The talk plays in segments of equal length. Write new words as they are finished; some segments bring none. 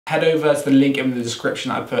head over to the link in the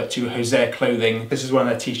description I put to Hosea Clothing. This is one of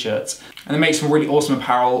their t-shirts. And they make some really awesome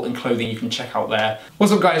apparel and clothing you can check out there.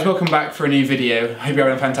 What's up guys, welcome back for a new video. Hope you're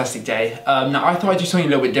having a fantastic day. Now I thought I'd do something a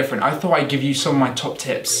little bit different. I thought I'd give you some of my top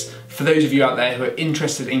tips for those of you out there who are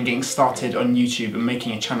interested in getting started on YouTube and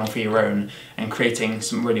making a channel for your own and creating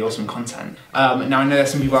some really awesome content. Now I know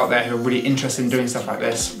there's some people out there who are really interested in doing stuff like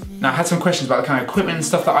this. Now I had some questions about the kind of equipment and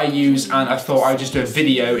stuff that I use, and I thought I'd just do a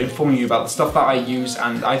video informing you about the stuff that I use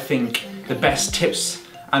and I think the best tips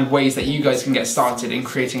and ways that you guys can get started in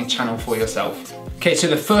creating a channel for yourself. Okay, so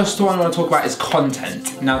the first one I want to talk about is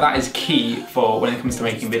content. Now that is key for when it comes to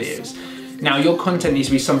making videos. Now your content needs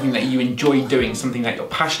to be something that you enjoy doing, something that you're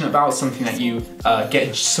passionate about, something that you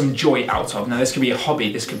get some joy out of. Now this could be a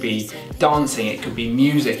hobby, this could be dancing, it could be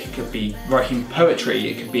music, it could be writing poetry,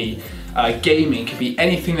 it could be gaming, it could be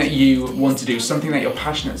anything that you want to do, something that you're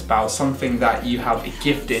passionate about, something that you have a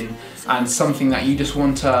gift in, and something that you just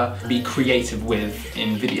want to be creative with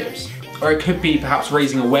in videos. Or it could be perhaps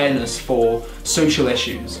raising awareness for social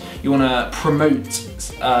issues. You want to promote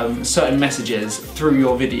certain messages through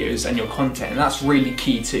your videos and your content, and that's really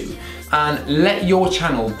key too. And let your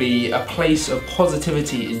channel be a place of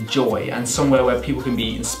positivity and joy and somewhere where people can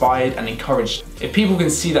be inspired and encouraged. If people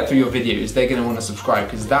can see that through your videos, they're going to want to subscribe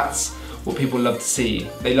because that's what people love to see.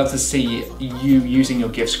 They love to see you using your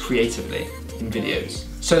gifts creatively in videos.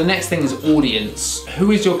 So the next thing is audience.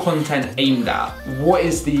 Who is your content aimed at? What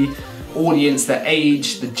is the audience, the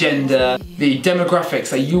age, the gender, the demographics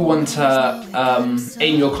that you want to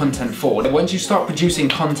aim your content for? Once you start producing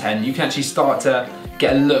content, you can actually start to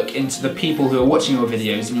get a look into the people who are watching your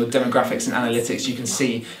videos and your demographics and analytics. You can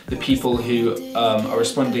see the people who are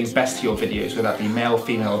responding best to your videos, whether that be male,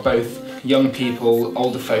 female, or both, young people,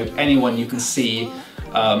 older folk, anyone. You can see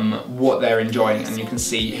what they're enjoying and you can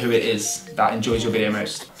see who it is that enjoys your video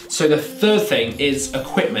most. So the third thing is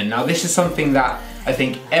equipment. Now this is something that I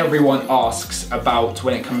think everyone asks about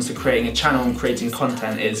when it comes to creating a channel and creating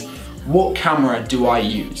content is, what camera do I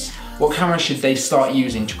use? What camera should they start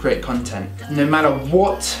using to create content? No matter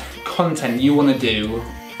what content you want to do,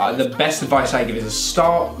 the best advice I give is to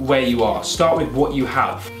start where you are. Start with what you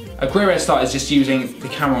have. A great way to start is just using the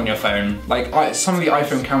camera on your phone. Like some of the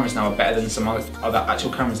iPhone cameras now are better than some other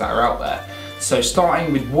actual cameras that are out there. So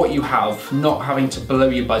starting with what you have, not having to blow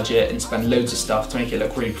your budget and spend loads of stuff to make it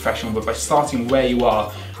look really professional, but by starting where you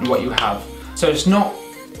are and what you have. So it's not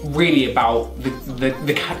really about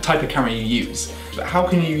the type of camera you use, but how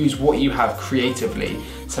can you use what you have creatively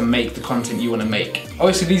to make the content you want to make.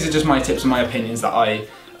 Obviously these are just my tips and my opinions that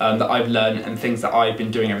I've learned and things that I've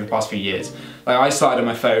been doing over the past few years. Like I started on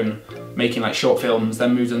my phone making like short films,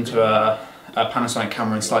 then moved into a Panasonic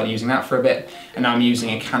camera and started using that for a bit, and now I'm using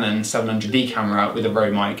a Canon 700D camera with a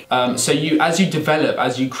Rode mic. So as you develop,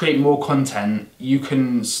 as you create more content, you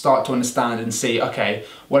can start to understand and see, okay,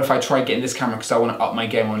 what if I try getting this camera because I want to up my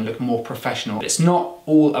game, I want to look more professional. It's not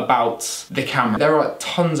all about the camera. There are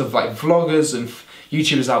tons of like vloggers and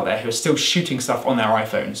YouTubers out there who are still shooting stuff on their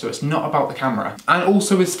iPhone, so it's not about the camera. And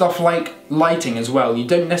also with stuff like lighting as well, you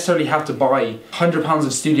don't necessarily have to buy £100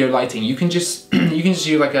 of studio lighting. You can just use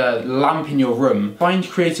like a lamp in your room. Find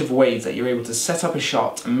creative ways that you're able to set up a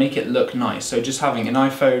shot and make it look nice. So just having an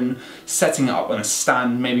iPhone, setting it up on a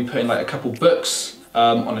stand, maybe putting like a couple books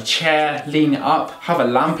on a chair, lean it up, have a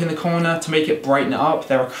lamp in the corner to make it brighten it up.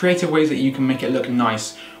 There are creative ways that you can make it look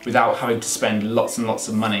nice without having to spend lots and lots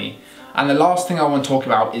of money. And the last thing I want to talk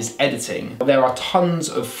about is editing. There are tons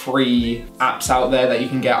of free apps out there that you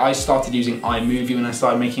can get. I started using iMovie when I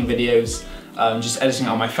started making videos, just editing it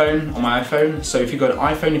on my iPhone. So if you've got an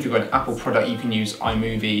iPhone, if you've got an Apple product, you can use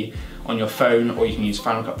iMovie on your phone, or you can use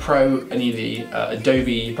Final Cut Pro, any of the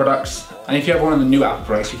Adobe products. And if you have one of the new Apple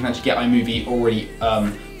products, you can actually get iMovie already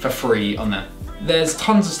for free on there. There's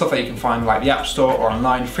tons of stuff that you can find like the App Store or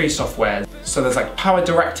online, free software. So there's like Power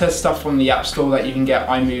Director stuff from the App Store that you can get,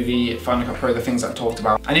 iMovie, Final Cut Pro, the things I talked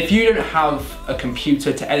about. And if you don't have a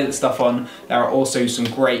computer to edit stuff on, there are also some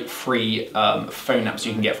great free phone apps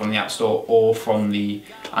you can get from the App Store or from the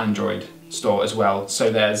Android store as well. So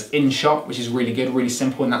there's InShot, which is really good, really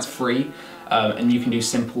simple, and that's free. And you can do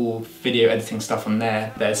simple video editing stuff on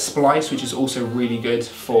there. There's Splice, which is also really good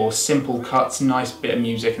for simple cuts, nice bit of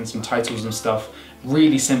music and some titles and stuff.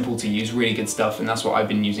 Really simple to use, really good stuff, and that's what I've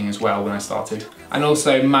been using as well when I started. And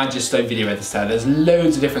also Magisto Video Editor. There's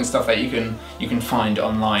loads of different stuff that you can find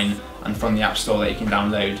online and from the App Store that you can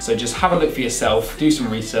download. So just have a look for yourself, do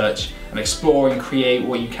some research, and explore and create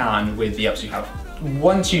what you can with the apps you have.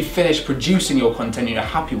 once you finish producing your content and you're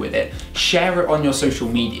happy with it, share it on your social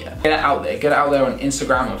media. Get it out there. Get it out there on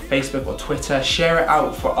Instagram or Facebook or Twitter. Share it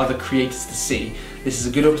out for other creators to see. This is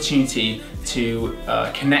a good opportunity to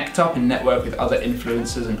connect up and network with other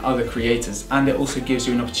influencers and other creators, and it also gives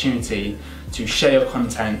you an opportunity to share your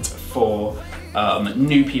content for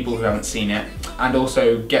new people who haven't seen it, and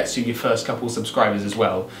also gets you your first couple subscribers as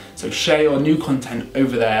well. So share your new content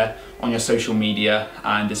over there on your social media,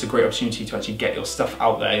 and it's a great opportunity to actually get your stuff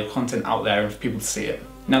out there, your content out there, and for people to see it.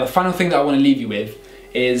 Now, the final thing that I want to leave you with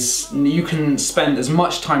is you can spend as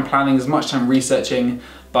much time planning, as much time researching,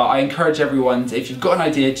 but I encourage everyone to, if you've got an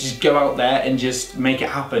idea, just go out there and just make it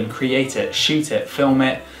happen, create it, shoot it, film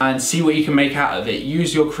it, and see what you can make out of it.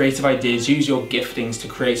 Use your creative ideas, use your giftings to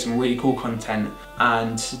create some really cool content,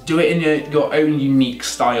 and do it in your own unique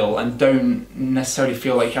style, and don't necessarily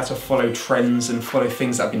feel like you have to follow trends and follow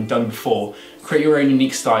things that have been done before. Create your own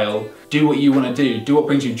unique style, do what you want to do what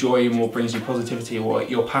brings you joy and what brings you positivity, what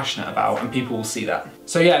you're passionate about, and people will see that.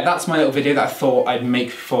 So yeah, that's my little video that I thought I'd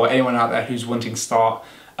make for anyone out there who's wanting to start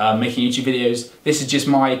making YouTube videos. This is just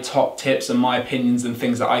my top tips and my opinions and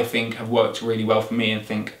things that I think have worked really well for me and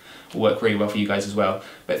think will work really well for you guys as well.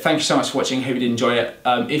 But thank you so much for watching, hope you did enjoy it.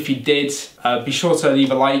 If you did, be sure to leave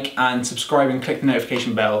a like and subscribe and click the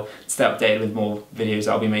notification bell to stay updated with more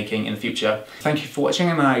videos I'll be making in the future. Thank you for watching,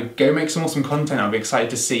 and go make some awesome content. I'll be excited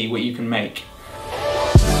to see what you can make.